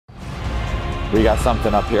We got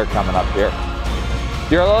something up here coming up here.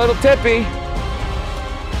 You're a little tippy.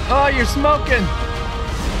 Oh, you're smoking.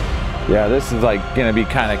 Yeah, this is like gonna be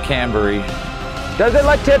kind of cambery. Does it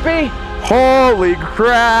look tippy? Holy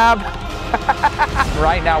crap.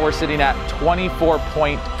 Right now we're sitting at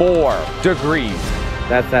 24.4 degrees.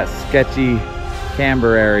 That's that sketchy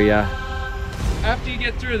camber area. After you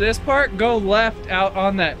get through this part, go left out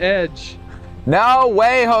on that edge. No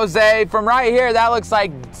way, Jose. From right here, that looks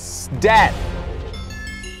like death.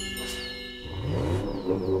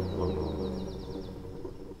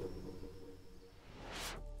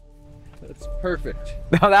 That's perfect.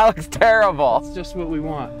 No, that looks terrible. That's just what we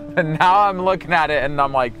want. And now I'm looking at it and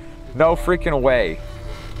I'm like, no freaking way.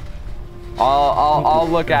 I'll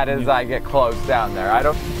look at it as I get close down there. I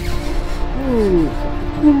don't.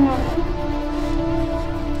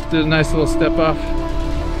 Did a nice little step off.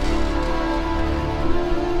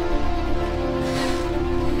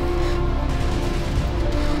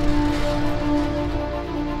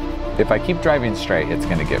 If I keep driving straight, it's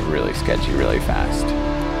gonna get really sketchy really fast.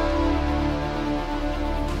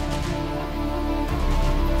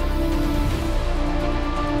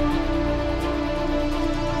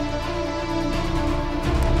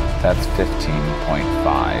 That's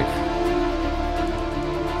 15.5.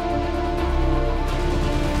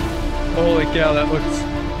 Holy cow, that looks...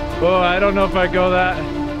 Oh, I don't know if I go that.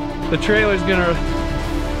 The trailer's gonna...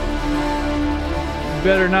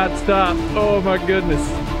 Better not stop. Oh my goodness.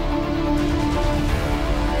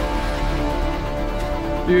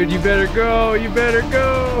 Dude, you better go, you better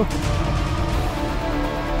go.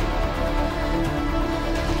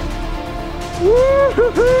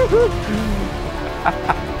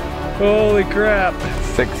 Holy crap.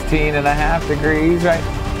 16.5 degrees, right?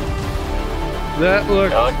 That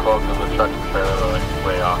looks... Yeah, I like close to the truck and trailer, they're like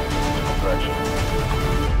way off in different direction.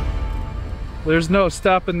 There's no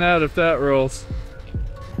stopping that if that rolls.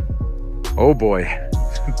 Oh boy,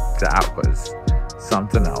 that was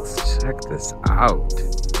something else. Check this out.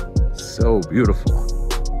 So beautiful.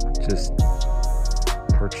 Just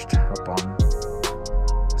perched up on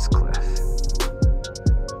this cliff.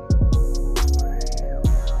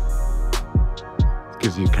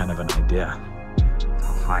 Gives you kind of an idea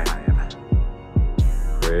how high I am.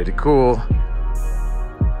 Pretty cool.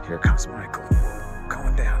 Here comes Michael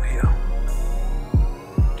going downhill.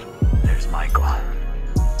 There's Michael.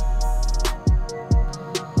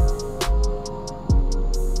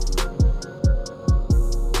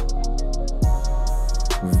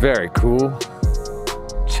 Very cool.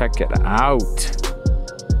 Check it out.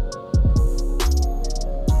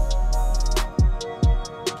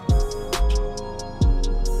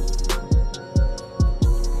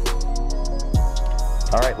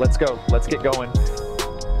 All right, let's go. Let's get going.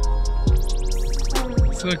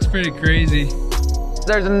 This looks pretty crazy.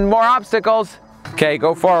 There's more obstacles. Okay,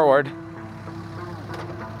 go forward.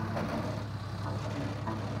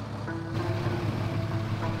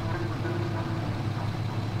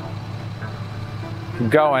 Keep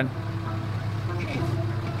going.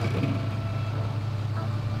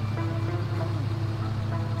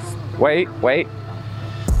 Wait, wait.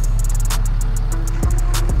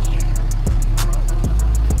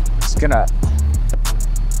 Just gonna.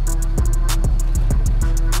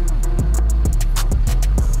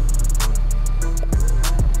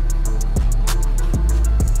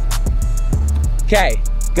 Okay,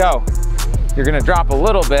 go. You're gonna drop a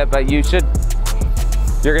little bit, but you're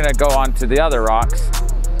gonna go on to the other rocks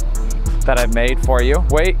that I've made for you.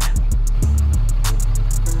 Wait.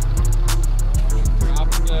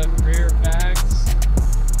 Drop the rear bags.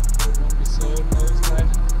 Don't be so nose-tied.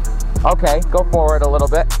 Okay, go forward a little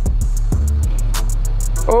bit.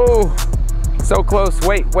 Oh, so close.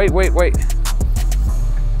 Wait, wait, wait, wait.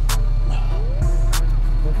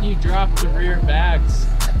 What if you drop the rear bags?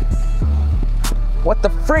 What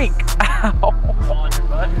the freak? Ow. Fall on your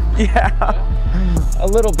butt? Yeah, a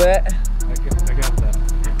little bit. I got that.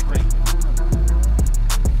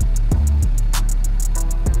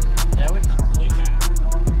 Yeah, we can.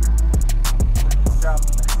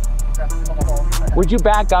 Would you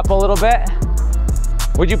back up a little bit?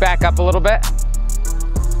 Would you back up a little bit?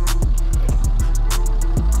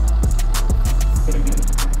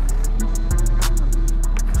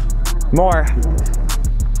 More.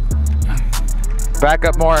 Back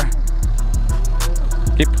up more.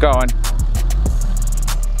 Keep going.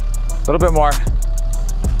 A little bit more.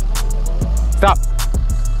 Stop.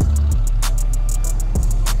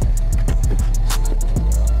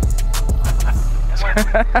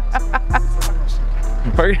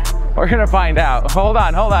 We're gonna find out. Hold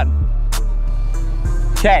on, hold on.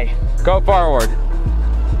 Okay, go forward.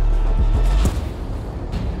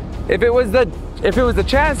 If it was the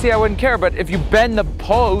chassis, I wouldn't care, but if you bend the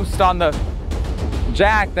post on the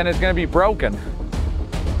jack, then it's gonna be broken.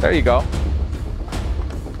 There you go.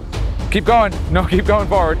 Keep going. No, keep going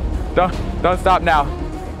forward. Don't stop now.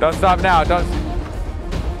 Don't stop now. Don't.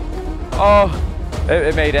 Oh,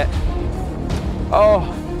 it made it. Oh,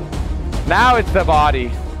 now it's the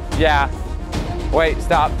body. Yeah. Wait,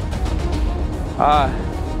 stop.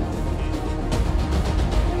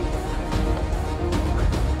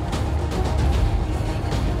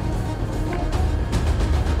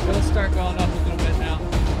 It'll start going up a little bit now.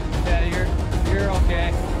 Yeah, you're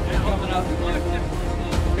okay. You're coming up.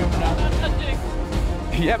 Coming up.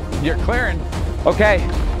 Yep, you're clearing. Okay,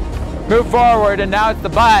 move forward, and now it's the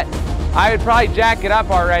butt. I would probably jack it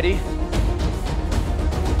up already.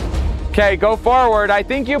 Okay, go forward. I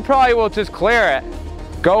think you probably will just clear it.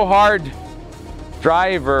 Go hard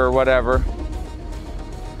drive or whatever.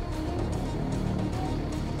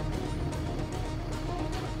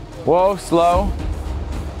 Whoa, slow.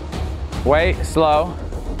 Wait, slow.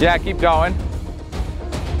 Yeah, keep going.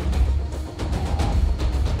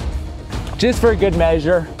 Just for good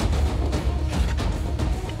measure.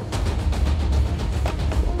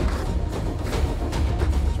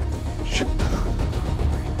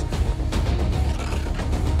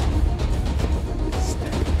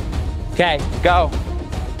 Okay, go.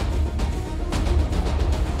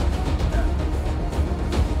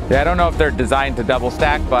 Yeah, I don't know if they're designed to double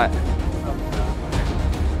stack, but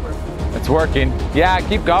it's working. Yeah,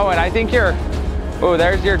 keep going. I think you're, oh,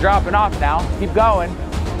 there's your dropping off now. Keep going.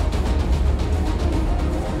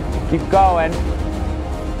 Keep going.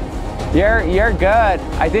 You're good.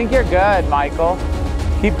 I think you're good, Michael.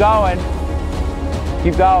 Keep going.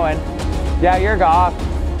 Keep going. Yeah, you're off.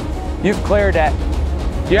 You've cleared it.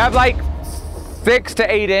 You have like 6 to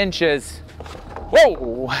 8 inches.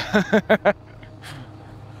 Whoa!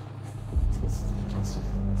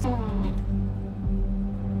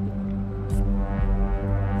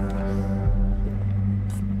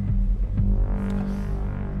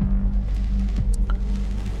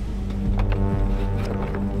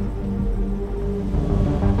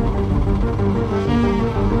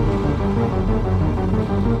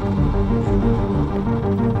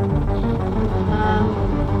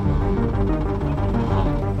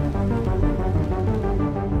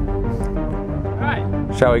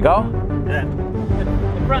 Shall we go? Yeah.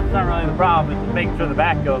 The front's not really the problem, it's making sure the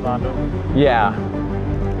back goes onto it. Yeah.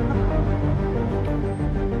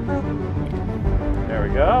 There we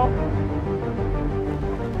go.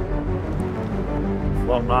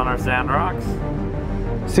 Floating on our sand rocks.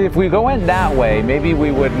 See, if we go in that way, maybe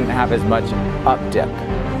we wouldn't have as much up dip.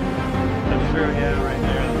 That's true, yeah, right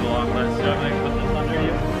there. There's a lot less. So I can put this under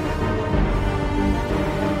you.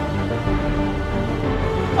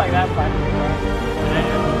 Like that, fine.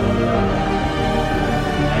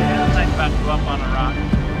 Nice about to go up on a rock.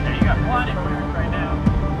 And you got plenty of clearance right now.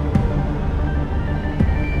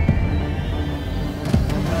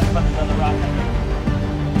 Put another rock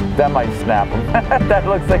under. That might snap them. That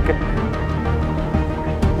looks like a...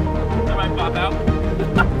 That might pop out.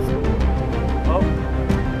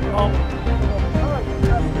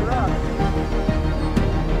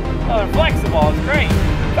 Oh, they're flexible. It's great.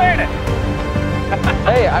 Cleared it.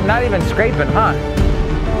 Hey, I'm not even scraping, huh?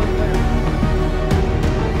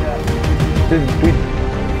 Did we...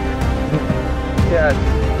 Yeah.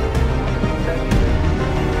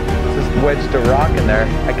 Just wedged a rock in there.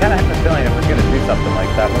 I kind of have a feeling if we're going to do something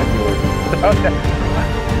like that, when you were... Okay.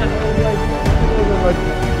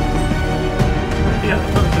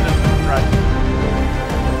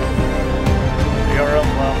 You go real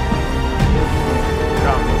slow.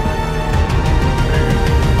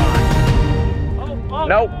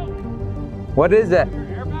 Nope. What is it?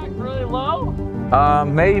 Your airbag really low?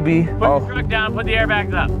 Maybe. Put the truck down, put the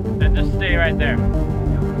airbags up, and just stay right there.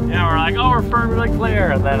 Yeah, we're like, oh, we're firmly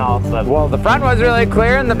clear, and then all of a sudden. Well, the front was really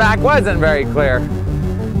clear and the back wasn't very clear.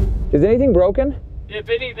 Is anything broken? If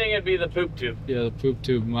anything, it'd be the poop tube. Yeah, the poop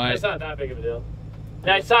tube might. It's not that big of a deal.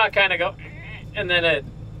 Yeah, I saw it kind of go, and then it,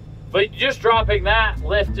 but just dropping that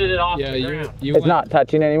lifted it off the ground. It's not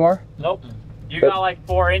touching anymore? Nope. You got like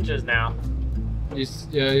 4 inches now.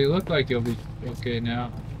 Yeah, you look like you'll be okay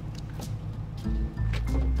now.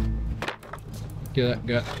 Get that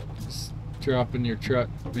gut drop in your truck,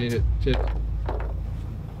 made it fit.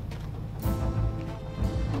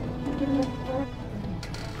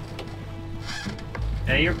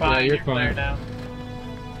 Yeah, you're fine. Yeah, you're fine. Now.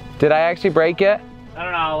 Did I actually break it? I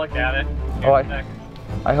don't know. I'll look at it. Oh,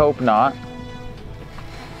 I hope not.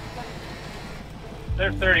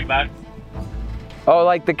 They're $30. Oh,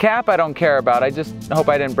 like the cap I don't care about. I just hope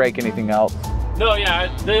I didn't break anything else. No, yeah,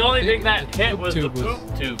 the only thing that hit was the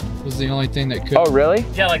poop tube. Was the only thing that could. Oh, really?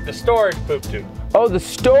 Yeah, like the storage poop tube. Oh, the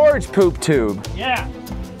storage poop tube. Yeah.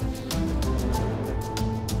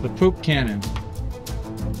 The poop cannon.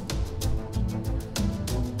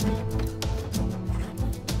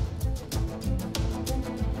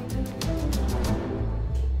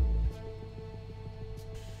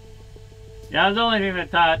 Yeah, it was the only thing that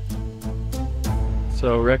touched.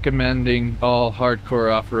 So recommending all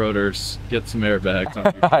hardcore off-roaders get some airbags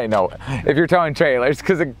on your I know, if you're towing trailers,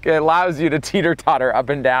 because it allows you to teeter-totter up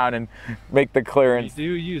and down and make the clearance. We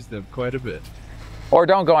do use them quite a bit. Or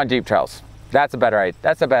don't go on Jeep trails. That's a better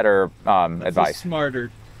That's advice. a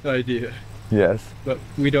smarter idea, Yes. but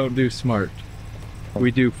we don't do smart. We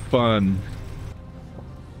do fun.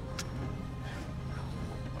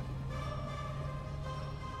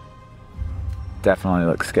 Definitely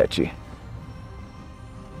looks sketchy.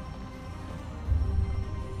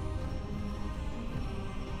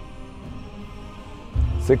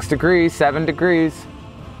 Six degrees, 7 degrees.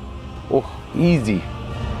 Oh, easy.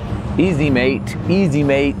 Easy, mate. Easy,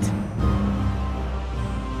 mate.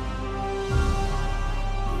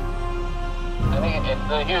 I think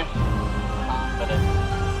it's a huge confidence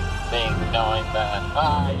thing, knowing that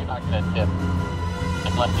you're not going to tip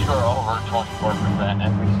unless you are over 24%,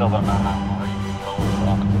 and we still don't know how far you can go with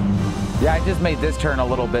that. Yeah, I just made this turn a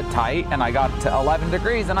little bit tight, and I got to 11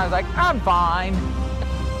 degrees, and I was like, I'm fine.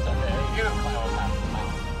 Okay, you don't know what happens now.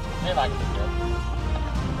 You're not going to tip.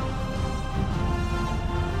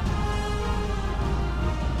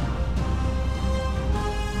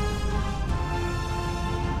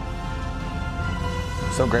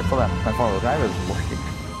 So grateful that my four-wheel drive is working.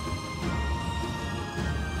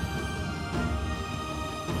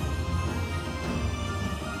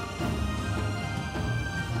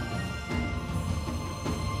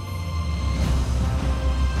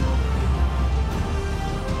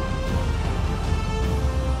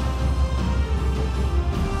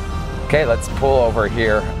 Okay, let's pull over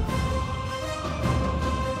here.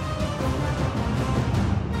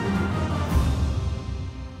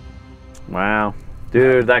 Wow.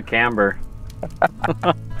 Dude, that camber.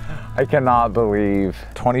 I cannot believe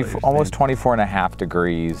almost 24 and a half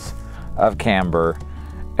degrees of camber.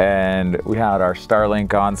 And we had our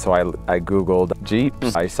Starlink on, so I Googled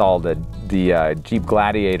Jeeps. I saw the Jeep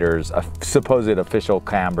Gladiator's supposed official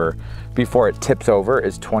camber before it tips over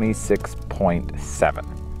is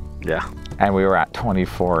 26.7. Yeah. And we were at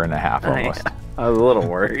 24 and a half almost. I was a little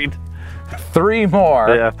worried. 3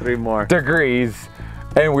 more. Yeah, 3 more. Degrees.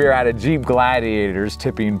 And we were at a Jeep Gladiator's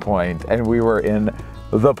tipping point, and we were in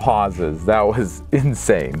the pauses. That was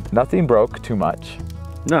insane. Nothing broke too much.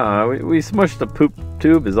 No, we smushed the poop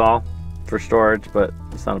tube is all for storage, but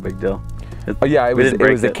it's not a big deal. Oh yeah, it was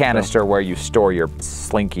a so. canister where you store your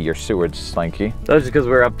slinky, your sewage slinky. That was just because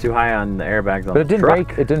we were up too high on the airbags on But it the didn't truck.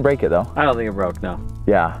 break. It didn't break it though. I don't think it broke, no.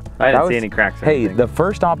 Yeah. I didn't see any cracks or Hey, anything. the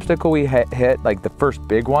first obstacle we hit, like the first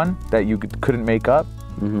big one that you couldn't make up,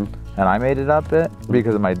 and I made it up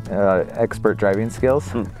because of my expert driving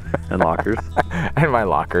skills. And lockers. And my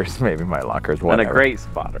lockers, maybe my lockers, whatever. And a great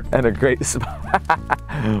spotter. And a great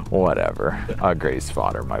whatever, a great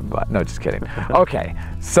spotter, my butt. No, just kidding. Okay,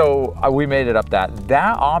 so we made it up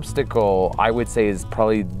that obstacle, I would say, is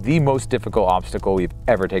probably the most difficult obstacle we've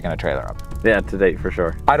ever taken a trailer up. Yeah, to date for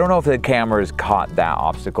sure. I don't know if the cameras caught that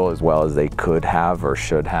obstacle as well as they could have or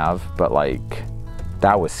should have, but like,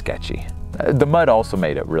 that was sketchy. The mud also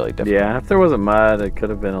made it really difficult. Yeah, if there wasn't mud, it could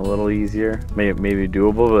have been a little easier, maybe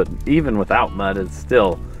doable, but even without mud, it's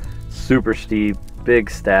still super steep, big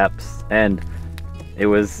steps, and it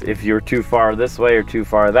was, if you're too far this way or too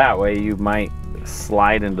far that way, you might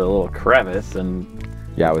slide into a little crevice and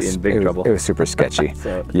yeah, be in big trouble. It was super sketchy.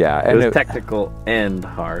 So yeah, it was technical and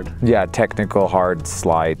hard. Yeah, technical, hard,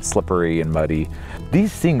 slide, slippery, and muddy.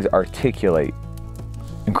 These things articulate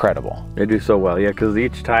incredible. They do so well, yeah, because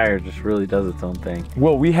each tire just really does its own thing.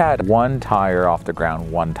 Well, we had one tire off the ground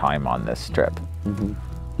one time on this trip,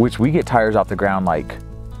 which we get tires off the ground like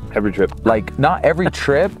every trip. Like not every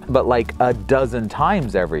trip, but like a dozen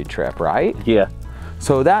times every trip, right? Yeah.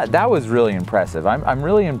 So that was really impressive. I'm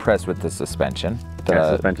really impressed with the suspension.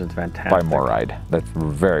 The suspension's fantastic. By Moride. That's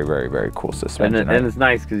very, very, very cool suspension. And it's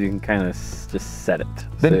nice because you can kind of just set it.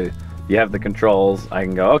 So you have the controls. I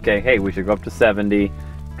can go, okay, hey, we should go up to 70.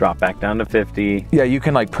 Drop back down to 50. Yeah, you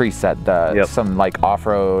can like preset some like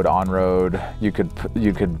off-road, on-road. You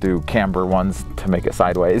could do camber ones to make it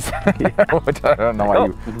sideways. Which I don't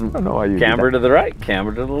know why you camber to the right,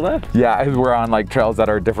 camber to the left. Yeah, we're on like trails that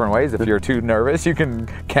are different ways. If you're too nervous, you can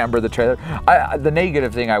camber the trailer. The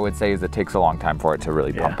negative thing I would say is it takes a long time for it to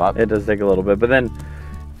really pump up. It does take a little bit, but then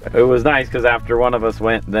It was nice because after one of us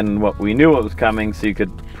went, then we knew what was coming, so you could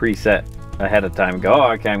preset ahead of time and go,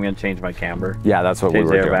 oh, okay, I'm going to change my camber. Yeah, that's what we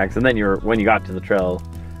were doing. And then when you got to the trail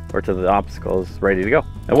or to the obstacles, ready to go.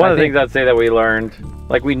 And one of the things I'd say that we learned,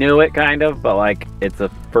 like we knew it kind of, but like it's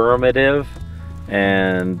affirmative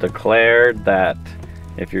and declared that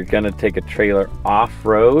if you're going to take a trailer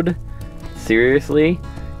off-road seriously,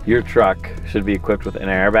 your truck should be equipped with an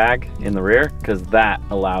airbag in the rear, because that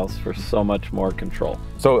allows for so much more control.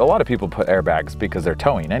 So a lot of people put airbags because they're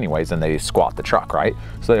towing anyways and they squat the truck, right?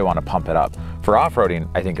 So they want to pump it up. For off-roading,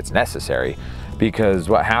 I think it's necessary, because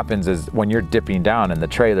what happens is when you're dipping down and the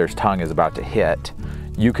trailer's tongue is about to hit,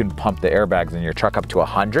 you can pump the airbags in your truck up to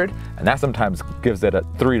 100, and that sometimes gives it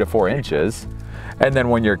 3 to 4 inches. And then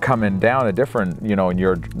when you're coming down a different, you know, and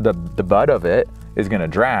the butt of it is going to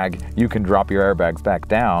drag, you can drop your airbags back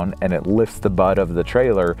down and it lifts the butt of the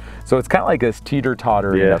trailer. So it's kind of like this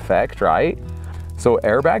teeter-tottering effect, right? So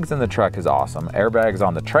airbags in the truck is awesome. Airbags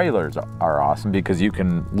on the trailers are awesome because you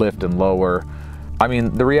can lift and lower. I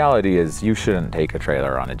mean, the reality is you shouldn't take a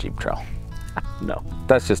trailer on a Jeep trail. No.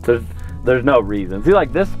 That's just... There's no reason. See,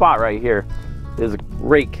 like this spot right here is a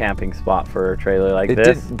great camping spot for a trailer like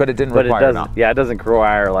this. But it didn't require that. Yeah, it doesn't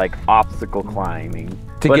require like obstacle climbing.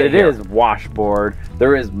 But it is washboard,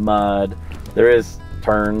 there is mud, there is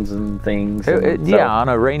turns and things. Yeah, on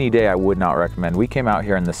a rainy day I would not recommend. We came out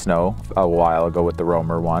here in the snow a while ago with the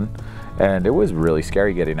Roamer one, and it was really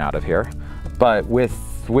scary getting out of here. But with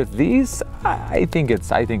these, I think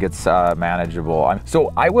it's manageable.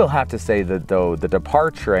 So I will have to say that though, the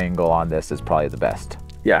departure angle on this is probably the best.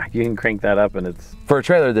 Yeah, you can crank that up and it's... For a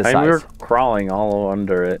trailer this size. We were crawling all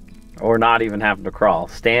under it. Or not even having to crawl,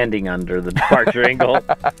 standing under the departure angle.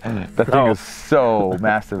 The thing is so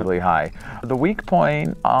massively high. The weak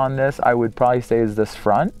point on this, I would probably say, is this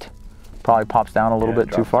front. Probably pops down a little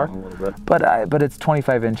bit too far. But it's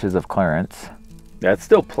 25 inches of clearance. Yeah, it's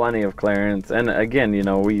still plenty of clearance. And again, you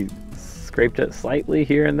know, we scraped it slightly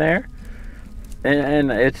here and there.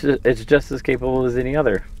 And it's just as capable as any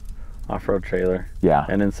other off-road trailer. Yeah.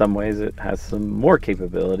 And in some ways it has some more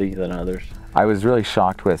capability than others. I was really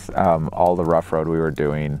shocked with all the rough road we were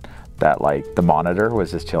doing, that like the monitor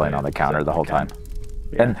was just chilling on the counter the whole time.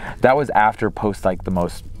 Yeah. And that was after like the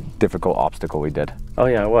most difficult obstacle we did. Oh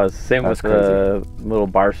yeah, it was. Same with the little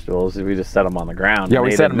bar stools. We just set them on the ground. Yeah,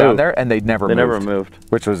 we set them down there and they never moved.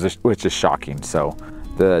 Which is shocking. So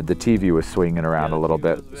the TV was swinging around a little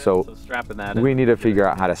bit. So strapping that we need to figure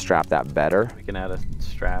out how to strap that better. We can add a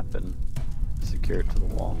strap and secure it to the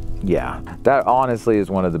wall. Yeah, that honestly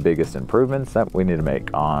is one of the biggest improvements that we need to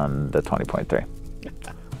make on the 20.3,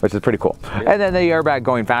 which is pretty cool. Yeah. And then the airbag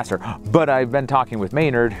going faster. But I've been talking with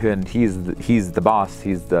Maynard, and he's the boss.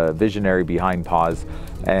 He's the visionary behind Pause,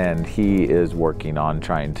 and he is working on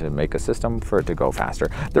trying to make a system for it to go faster.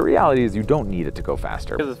 The reality is you don't need it to go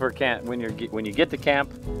faster. Because for camp, when you get to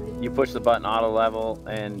camp, you push the button auto level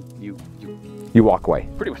and you walk away.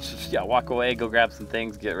 Pretty much, yeah, walk away, go grab some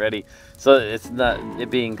things, get ready. So it's not, it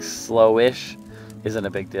being slowish isn't a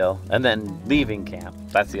big deal. And then leaving camp,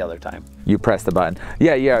 that's the other time. You press the button.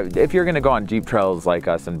 Yeah, if you're gonna go on Jeep trails like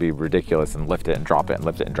us and be ridiculous and lift it and drop it and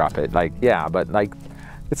lift it and drop it, like, yeah, but like,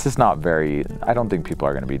 it's just not very, I don't think people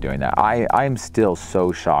are gonna be doing that. I'm still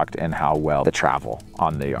so shocked in how well the travel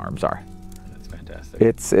on the arms are. That's fantastic.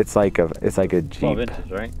 It's like a Jeep. 12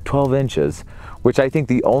 inches, right? 12 inches, which I think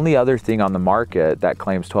the only other thing on the market that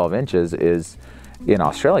claims 12 inches is in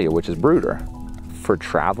Australia, which is Brooder. For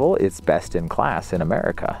travel, it's best in class in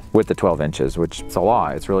America with the 12 inches, which is a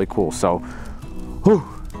lot. It's really cool. So, whew,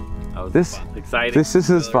 this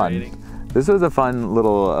is fun. This was a fun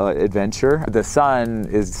little adventure. The sun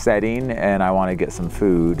is setting and I want to get some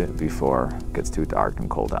food before it gets too dark and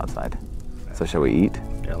cold outside. So shall we eat?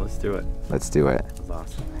 Yeah, let's do it. Let's do it. That was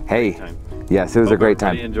awesome. Hey, yes, it was a great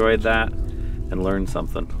time. I enjoyed that and learned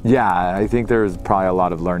something. Yeah, I think there's probably a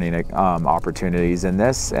lot of learning opportunities in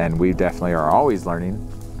this, and we definitely are always learning.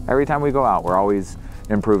 Every time we go out, we're always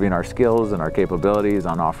improving our skills and our capabilities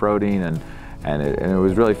on off-roading, and it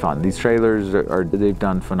was really fun. These trailers they've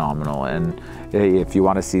done phenomenal, and if you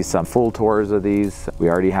want to see some full tours of these, we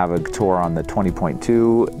already have a tour on the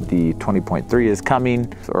 20.2, the 20.3 is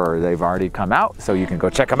coming, or they've already come out, so you can go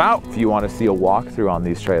check them out if you want to see a walkthrough on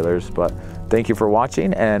these trailers. But thank you for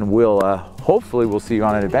watching, and hopefully we'll see you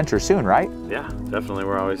on an adventure soon, right? Yeah, definitely.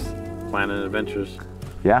 We're always planning adventures.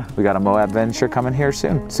 Yeah, we got a Moab adventure coming here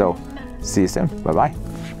soon, so see you soon. Bye-bye.